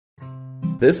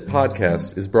This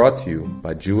podcast is brought to you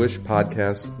by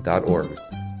JewishPodcasts.org.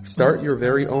 Start your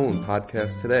very own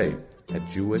podcast today at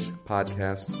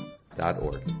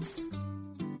JewishPodcasts.org.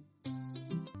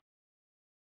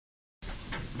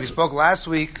 We spoke last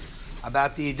week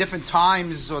about the different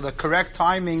times or the correct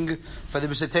timing for the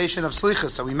recitation of Slichos.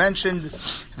 So we mentioned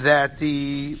that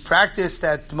the practice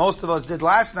that most of us did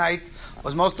last night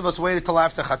was most of us waited till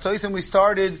after Chatzos, and we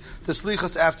started the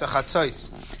Slichos after Chatzos.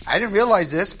 I didn't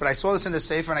realize this, but I saw this in the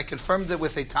Sefer, and I confirmed it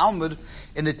with a Talmud.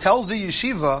 In the Telzi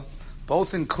Yeshiva,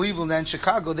 both in Cleveland and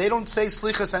Chicago, they don't say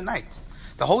Slichos at night.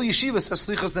 The whole yeshiva says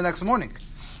Slichos the next morning.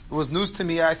 It was news to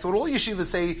me. I thought all yeshivas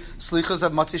say Slichos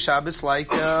of Motzei Shabbos like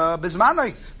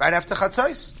Bismanoi, right after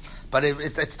Chatzos. But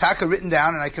it's taka written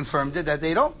down, and I confirmed it, that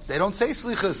they don't. They don't say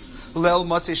Slichos Lel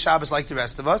Motzei Shabbos like the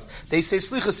rest of us. They say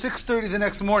Slichos 6:30 the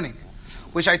next morning.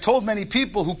 Which I told many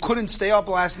people who couldn't stay up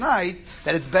last night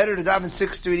that it's better to daven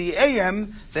 6:30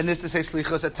 a.m. than it is to say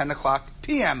Slichos at 10 o'clock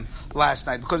p.m. last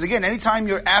night. Because again, anytime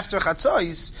you're after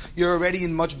Chatzos, you're already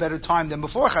in much better time than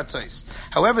before Chatzos.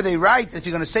 However, they write that if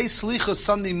you're going to say Slichos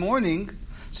Sunday morning,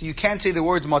 so you can't say the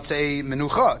words Motzei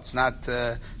Menucha. It's not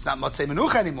Motzei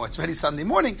Menucha anymore. It's already Sunday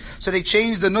morning. So they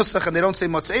change the nusach and they don't say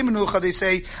Motzei Menucha. They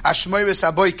say Ashmoyres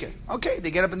Haboiker. Okay,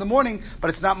 they get up in the morning, but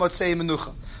it's not Motzei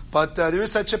Menucha. But there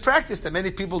is such a practice that many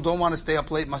people don't want to stay up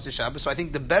late Motzei Shabbos. So I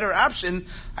think the better option.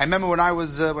 I remember when I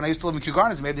used to live in Kew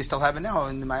Gardens. Maybe they still have it now.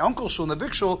 In my uncle's shul, in the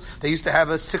big shul, they used to have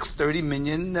a 6:30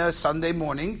 minyan Sunday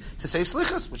morning to say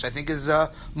Slichos, which I think is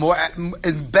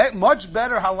much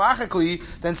better halachically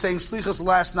than saying Slichos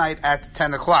last night at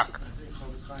 10 o'clock. I think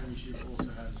Chavis Chaim Yeshiva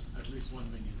also has at least one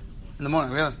minyan in the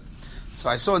morning. Really? So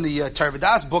I saw in the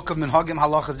Tarvadas book of Minhagim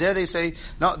Halachos there, they say,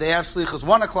 no, they have Slichos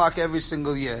 1 o'clock every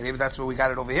single year. Maybe that's where we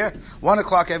got it over here. 1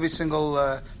 o'clock every single,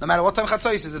 no matter what time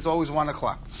Chatzos is, it's always 1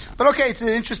 o'clock. But okay, it's an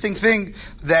interesting thing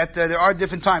that there are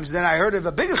different times. Then I heard of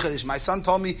a bigger Chiddush. My son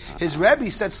told me his Rebbe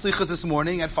said Slichos this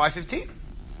morning at 5:15.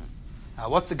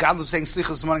 What's the gadol of saying Slichos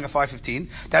this morning at 5:15?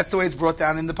 That's the way it's brought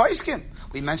down in the Paiskim.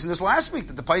 We mentioned this last week,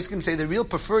 that the Paiskim say the real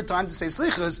preferred time to say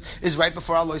Slichos is right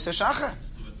before Alois HaShachar.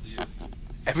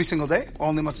 Every single day? Or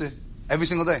only Motzei? Every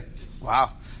single day? Wow.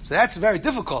 So that's very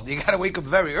difficult. You gotta wake up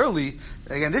very early.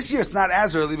 Again, this year it's not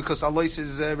as early because Alois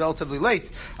is relatively late.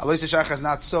 Alois HaShachar is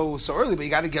not so early, but you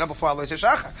gotta get up before Alois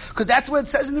HaShachar. Because that's what it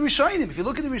says in the Rishonim. If you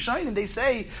look at the Rishonim, they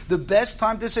say the best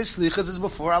time to say Slichos is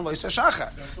before Alois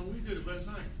HaShachar. That's what we did last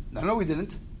night. No, we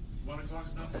didn't. 1 o'clock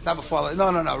is not. That's not before.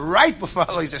 No. Right before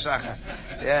Alois HaShachar.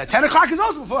 Yeah, 10 o'clock is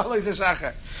also before Alois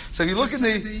HaShachar. So if you look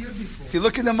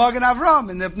in the Magen Avram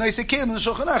and the Bnei Kim and the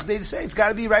Shulchan Aruch, they say it's got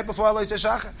to be right before Alois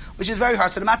HaShachar, which is very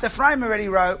hard. So the Mateh Ephraim already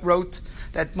wrote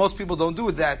that most people don't do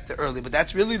it that early, but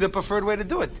that's really the preferred way to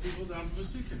do it.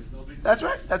 That's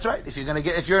right.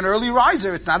 If you're an early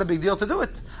riser, it's not a big deal to do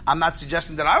it. I'm not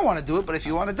suggesting that I want to do it, but if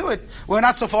you want to do it, we're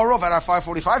not so far off at our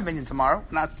 5:45 minyan tomorrow.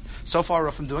 We're not so far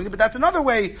off from doing it, but that's another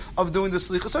way of doing the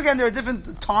Slichos. So again, there are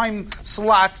different time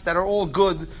slots that are all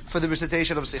good for the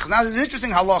recitation of Slichos. Now, there's an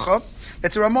interesting halacha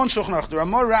that's a Ramon Shulchan Aruch. The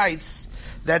Ramon writes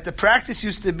that the practice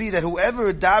used to be that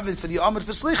whoever davened for the Amud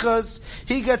for Slichos,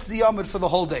 he gets the Amud for the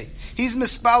whole day. He's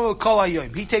mispalel kol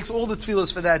hayom. He takes all the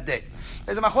tefillos for that day.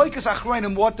 There's a machlokes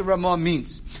achronim what the Ramon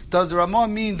means. Does the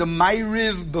Ramon mean the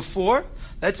Ma'ariv before?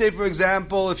 Let's say, for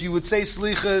example, if you would say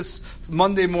Slichos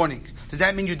Monday morning, does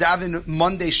that mean you daven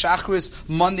Monday Shachris,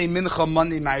 Monday Mincha,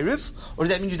 Monday Ma'ariv? Or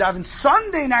does that mean you daven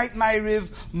Sunday night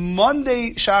Ma'ariv,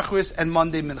 Monday Shachris, and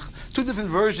Monday Mincha? Two different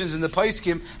versions in the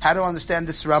Paiskim how to understand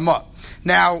this Ramah.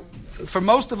 Now, for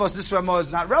most of us, this Ramah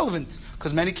is not relevant,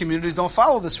 because many communities don't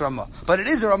follow this Ramah. But it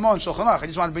is a Ramah in Shulchan Aruch. I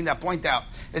just want to bring that point out.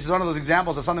 This is one of those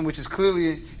examples of something which is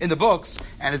clearly in the books,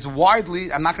 and it's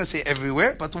widely, I'm not going to say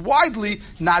everywhere, but widely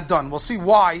not done. We'll see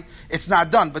why it's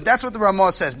not done. But that's what the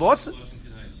Ramah says. But what's it?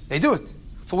 They do it.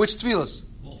 For which tefillos?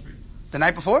 All three. The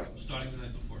night before? Starting the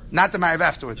night before. Not the Ma'ariv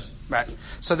afterwards. Right.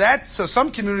 So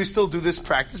some communities still do this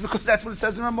practice because that's what it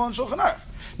says in Ramah and Shulchan Aruch.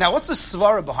 Now, what's the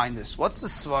svara behind this? What's the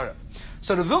svara?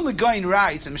 So the Vilna Gaon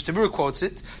writes, and Mr. Burr quotes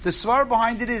it, the svara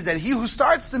behind it is that he who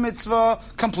starts the mitzvah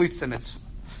completes the mitzvah.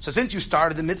 So since you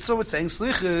started the mitzvah with saying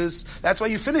Slichos, that's why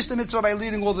you finish the mitzvah by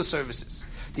leading all the services.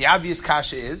 The obvious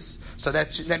kasha is, so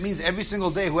that means every single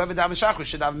day whoever daven Shachris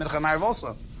should daven Mincha Ma'ariv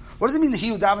also. What does it mean that he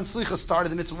who daven Slichos started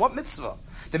the mitzvah? What mitzvah?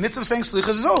 The mitzvah of saying Slichos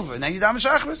is over, and then you daven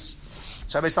Shachris.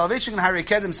 So Rabbi Salvation in Harei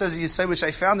Kedem says a Yisai, which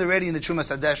I found already in the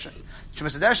Trumas Hadeshin.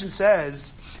 Trumas Hadeshin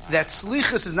says that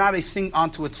Slichos is not a thing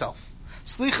unto itself.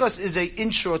 Slichos is an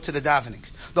intro to the davening.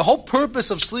 The whole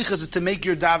purpose of Slichos is to make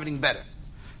your davening better.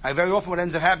 Very often what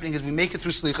ends up happening is we make it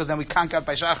through Slichos, then we conk out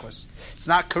by Shachris. It's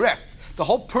not correct. The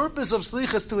whole purpose of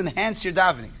slichas is to enhance your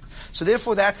davening. So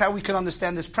therefore, that's how we can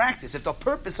understand this practice. If the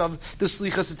purpose of the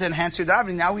slichas is to enhance your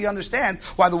davening, now we understand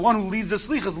why the one who leads the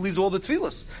slichas leads all the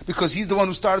tefillas. Because he's the one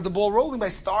who started the ball rolling by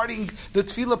starting the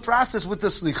tefillah process with the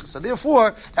slichas. So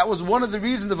therefore, that was one of the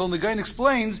reasons the Vilna Gaon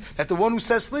explains that the one who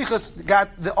says slichas got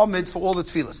the omid for all the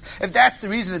tefillas. If that's the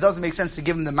reason, it doesn't make sense to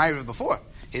give him the ma'ariv before.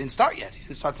 He didn't start yet. He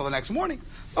didn't start till the next morning.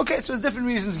 Okay, so there's different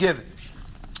reasons given.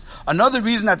 Another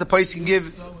reason that the place can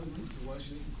give...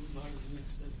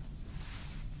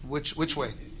 Which way?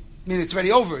 I mean, it's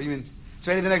already over. You mean it's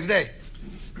ready the next day?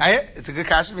 It's a good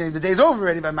kasha. Meaning the day's over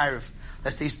already by Ma'ariv.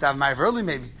 Unless they used to have Ma'ariv early,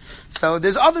 maybe. So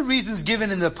there's other reasons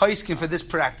given in the Paiskin for this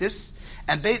practice,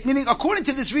 and meaning according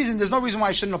to this reason, there's no reason why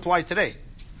it shouldn't apply today.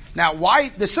 Now, why?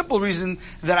 The simple reason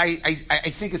that I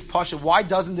think is pasha. Why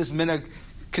doesn't this minhag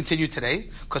continue today?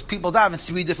 Because people daven in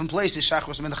 3 different places,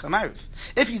 Shachris, Mincha, Ma'ariv.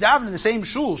 If you daven in the same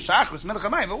shul, Shachris, Mincha,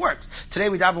 Ma'ariv, it works. Today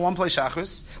we daven in one place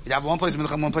Shachris, we daven in one place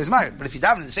Mincha, one place Ma'ariv. But if you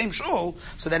daven in the same shul,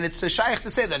 so then it's a shaykh to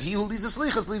say that he who leads the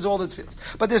slichas leads all the tefillas.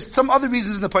 But there's some other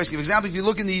reasons in the Paiskim. For example, if you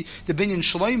look in the Binyan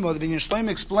Shloimo, the Binyan Shloimo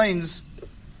explains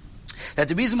that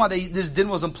the reason why this din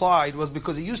was implied was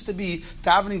because it used to be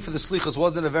davening for the slichas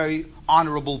wasn't a very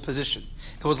honorable position.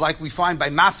 It was like we find by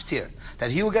maftir,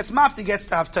 that he who gets maftir gets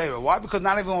to have Torah. Why? Because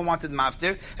not everyone wanted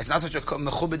maftir. It's not such a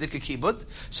mechubedik kibbut.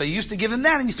 So you used to give him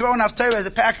that, and you throw in haftarah as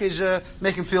a package,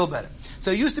 make him feel better. So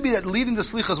it used to be that leading the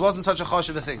slichas wasn't such a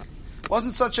chashuv a thing. It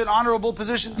wasn't such an honorable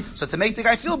position. So to make the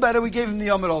guy feel better, we gave him the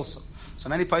yomid also. So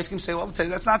many poskim say, well, today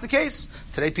that's not the case.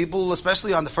 Today people,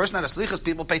 especially on the first night of slichas,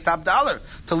 people pay top dollar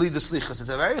to lead the slichas. It's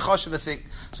a very chashuv thing.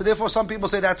 So therefore some people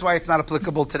say that's why it's not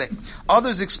applicable today.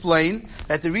 Others explain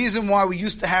that the reason why we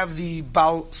used to have the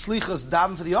bal slichas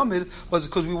daven for the omid was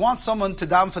because we want someone to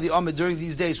daven for the omid during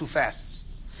these days who fasts.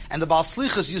 And the bal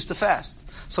slichas used to fast.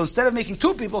 So instead of making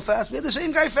 2 people fast, we had the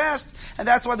same guy fast. And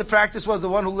that's why the practice was the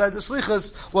one who led the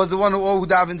slichas was the one who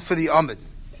davened for the omid.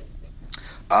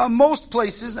 Most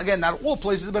places, again, not all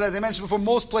places, but as I mentioned before,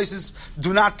 most places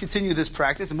do not continue this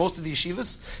practice. In most of the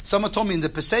yeshivas, someone told me in the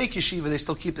Pesach yeshiva they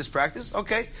still keep this practice.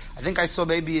 Okay, I think I saw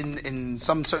maybe in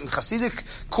some certain Hasidic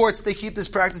courts they keep this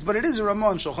practice, but it is a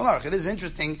Ramah and Shulchan Aruch. It is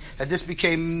interesting that this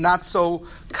became not so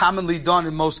commonly done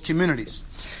in most communities.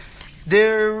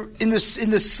 There, in the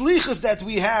slichas that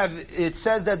we have, it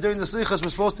says that during the slichas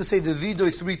we're supposed to say the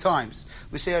vidoy 3 times.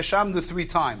 We say Hashem the 3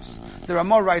 times. There are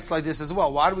more rights like this as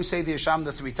well. Why do we say the Hashem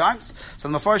the 3 times? So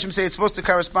the Mefarshim say it's supposed to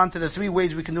correspond to the 3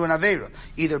 ways we can do an Aveira.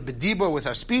 Either b'dibur with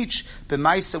our speech,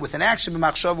 b'maisa with an action,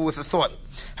 b'machshava with a thought.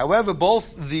 However,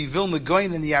 both the Vilna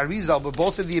Gaon and the Arizal were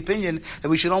both of the opinion that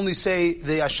we should only say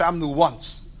the Hashamnu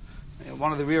once.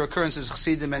 One of the rare occurrences,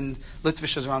 Chassidim and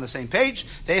Litvishas are on the same page.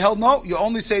 They held no, you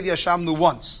only say the Hashamnu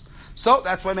once. So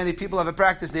that's why many people have a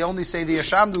practice. They only say the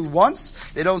Hashamnu once.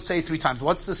 They don't say 3 times.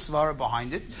 What's the svara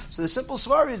behind it? So the simple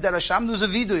svara is that Hashamnu is a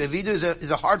vidu. A vidu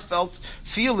is a heartfelt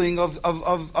feeling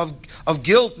of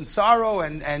guilt and sorrow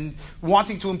and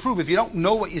wanting to improve. If you don't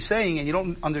know what you're saying and you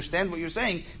don't understand what you're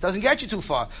saying, it doesn't get you too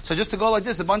far. So just to go like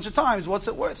this a bunch of times, what's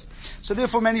it worth? So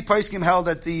therefore many poskim held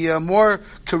that the more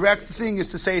correct thing is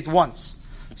to say it once.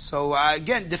 So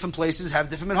again, different places have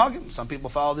different minhagim. Some people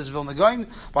follow this Vilna Gaon,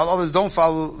 while others don't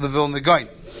follow the Vilna Gaon.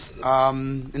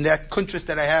 In that kuntras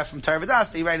that I have from Torah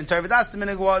V'das, they write in Torah V'das the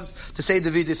minhag was to say the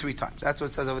vidah 3 times. That's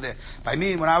what it says over there. By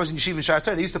me, when I was in Yeshiva in Shar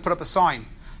Torah, they used to put up a sign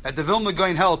that the Vilna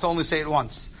Gaon held to only say it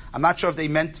once. I'm not sure if they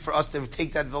meant for us to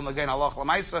take that Vilna Gaon halach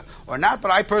l'maisa or not,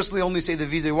 but I personally only say the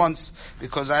vidah once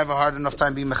because I have a hard enough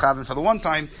time being mechaven for the 1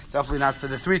 time, definitely not for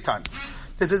the 3 times.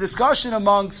 There's a discussion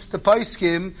amongst the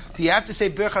Paiskim, do you have to say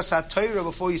Birchas HaTorah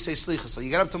before you say Slichos? So you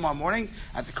get up tomorrow morning,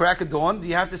 at the crack of dawn, do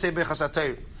you have to say Birchas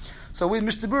HaTorah? So with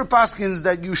Mr. Bur Paskins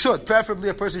that you should, preferably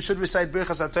a person should recite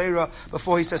Birchas HaTorah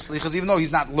before he says Slichos, even though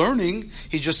he's not learning,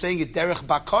 he's just saying it derech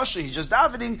bakosha, he's just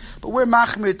davening, but we're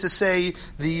machmir to say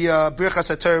the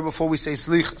Birchas HaTorah before we say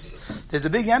Slichos. There's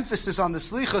a big emphasis on the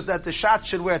Slichos that the Shat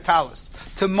should wear talis.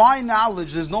 To my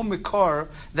knowledge, there's no mikor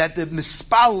that the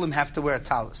mispalim have to wear a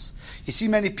talis. You see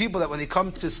many people that when they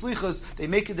come to slichas, they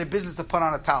make it their business to put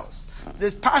on a talis.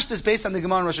 The pashtus based on the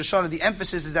Gemara in Rosh Hashanah, the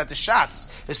emphasis is that the Shatz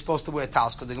is supposed to wear a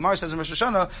talis. Because the Gemara says in Rosh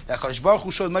Hashanah that Kadosh Baruch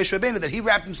Hu showed Moshe Rabbeinu that he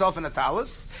wrapped himself in a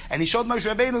talis, and he showed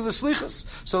Moshe Rabbeinu the slichas.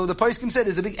 So the Poskim said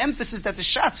there's a big emphasis that the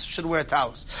Shatz should wear a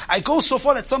talis. I go so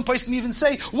far that some Poskim even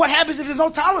say, what happens if there's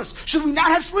no talis? Should we not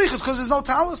have slichas because there's no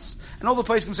talis? And all the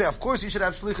Poskim say, of course you should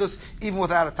have slichas even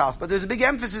without a talis. But there's a big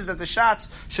emphasis that the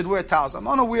Shatz should wear a talis. I'm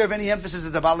unaware of any emphasis that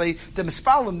the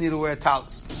Mispalim need to wear a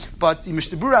talis. But the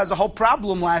Mishnah Berurah has a whole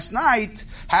problem last night night,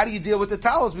 how do you deal with the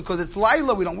talis? Because it's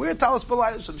Laila, we don't wear talis for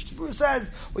Laila. So Mishnah Berurah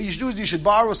says, what you should do is you should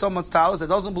borrow someone's talis that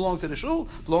doesn't belong to the shul,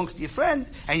 belongs to your friend,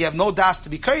 and you have no das to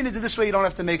be kained. This way you don't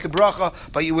have to make a bracha,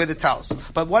 but you wear the talis.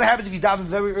 But what happens if you daven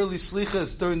very early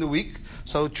slichas during the week?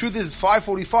 So truth is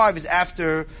 5:45 is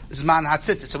after Zman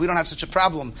Hatzitah, so we don't have such a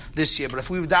problem this year. But if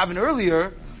we would daven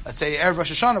earlier, let's say Erev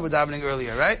Rosh Hashanah we're davening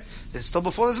earlier, right? It's still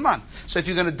before the Zman. So if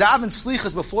you're going to daven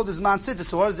slichas before the Zman Tzitah,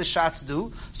 so what does the Shatz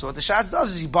do? So what the Shatz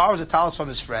does is he borrows a talis from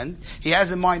his friend. He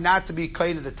has in mind not to be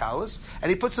kain of the talis, and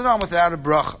he puts it on without a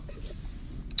bracha.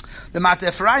 The Mata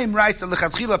Ephraim writes that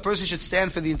lechatchila a person should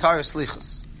stand for the entire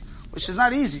slichas, which is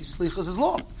not easy. Slichas is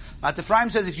long. Mata Ephraim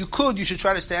says if you could, you should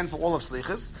try to stand for all of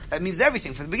slichas. That means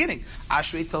everything from the beginning.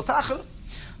 Ashrei tel tachar.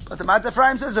 But the Mata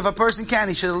Ephraim says if a person can,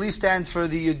 he should at least stand for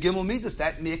the Gimel Midas.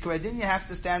 That Mikra Din you have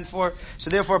to stand for. So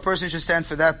therefore a person should stand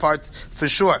for that part for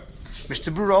sure.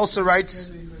 Mishnah Berurah also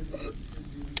writes...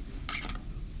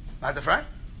 Mata Ephraim?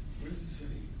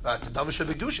 It's a Davar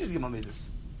Shebekdusha Gimel Midas.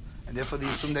 And therefore they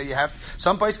assume that you have to,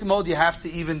 some Paiskim hold you have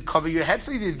to even cover your head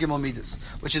for the Gimel Midas,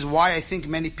 which is why I think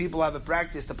many people have a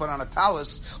practice to put on a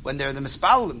talis when they're the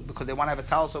Mispalim, because they want to have a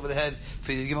talis over the head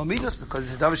for the Gimel Midas, because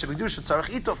it's a Davar Shebekdusha Tzarech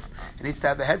Itof. It needs to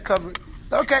have a head covering.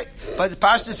 Okay, but the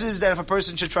pashtus is that if a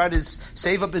person should try to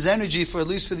save up his energy for at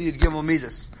least for the Gimel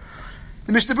Midas.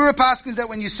 The Mishnah Berurah paskins that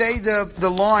when you say the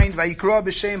line Vayikra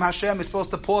b'Shem Hashem, is supposed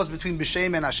to pause between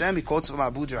b'Shem and Hashem. He quotes from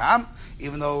Abu Jerham,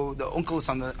 even though the uncle is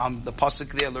on the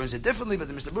pasuk there learns it differently. But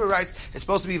the Mishnah Berurah writes it's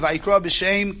supposed to be Vayikra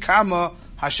b'Shem Kama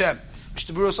Hashem.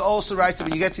 Mishnah Berurah also writes that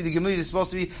when you get to the Gemara, it's supposed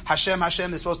to be Hashem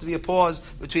Hashem. There's supposed to be a pause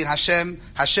between Hashem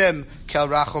Kel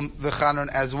Rachum v'Chanon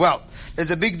as well. There's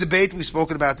a big debate. We've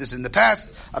spoken about this in the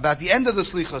past about the end of the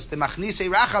Slichos, the Machnise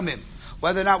Rachamim,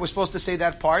 whether or not we're supposed to say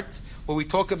that part where we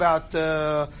talk about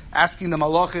asking the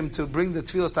Malachim to bring the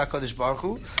Tfilos to HaKadosh Baruch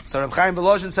Hu. So Reb Chaim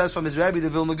Volozhin says from his Rebbe, the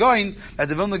Vilna Gaon, that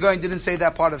the Vilna Gaon didn't say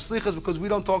that part of Slichos because we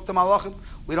don't talk to Malachim.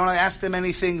 We don't ask them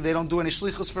anything. They don't do any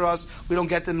Shlichos for us. We don't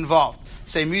get them involved.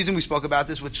 Same reason we spoke about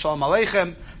this with Shalom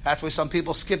Aleichem. That's why some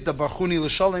people skip the Barchuni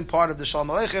L'Sholem part of the Shalom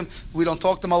Aleichem. We don't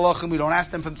talk to Malachim. We don't ask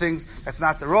them for things. That's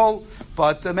not the role.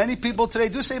 But many people today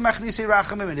do say Machnisi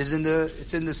Rachamim. It is in the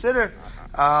Siddur.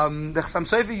 The Chassam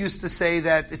Sofer used to say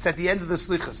that it's at the end of the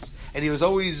Slichos, and he was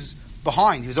always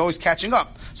behind. He was always catching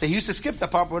up. So he used to skip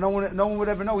that part, but no one would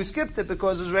ever know he skipped it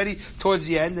because it was ready towards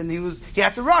the end, and he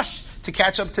had to rush to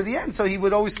catch up to the end. So he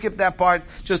would always skip that part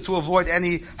just to avoid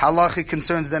any halachic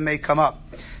concerns that may come up.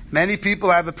 Many people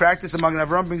have a practice, among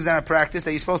Avram brings down a practice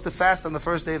that you're supposed to fast on the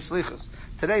first day of Slichos.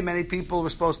 Today, many people were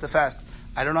supposed to fast.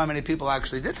 I don't know how many people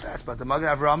actually did fast, but the Magen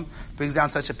Avram brings down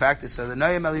such a practice. So the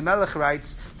Noam Elimelech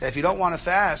writes that if you don't want to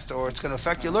fast or it's going to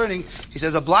affect your learning, he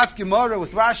says a blot Gemara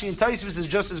with Rashi and Taisvis is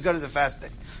just as good as a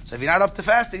fasting. So if you're not up to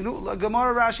fasting,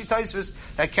 Gemara, Rashi, Taisvis,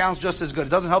 that counts just as good.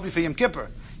 It doesn't help you for Yom Kippur.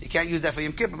 You can't use that for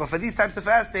Yom Kippur. But for these types of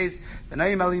fast days, the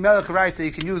Noam Elimelech writes that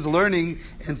you can use learning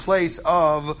in place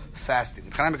of fasting.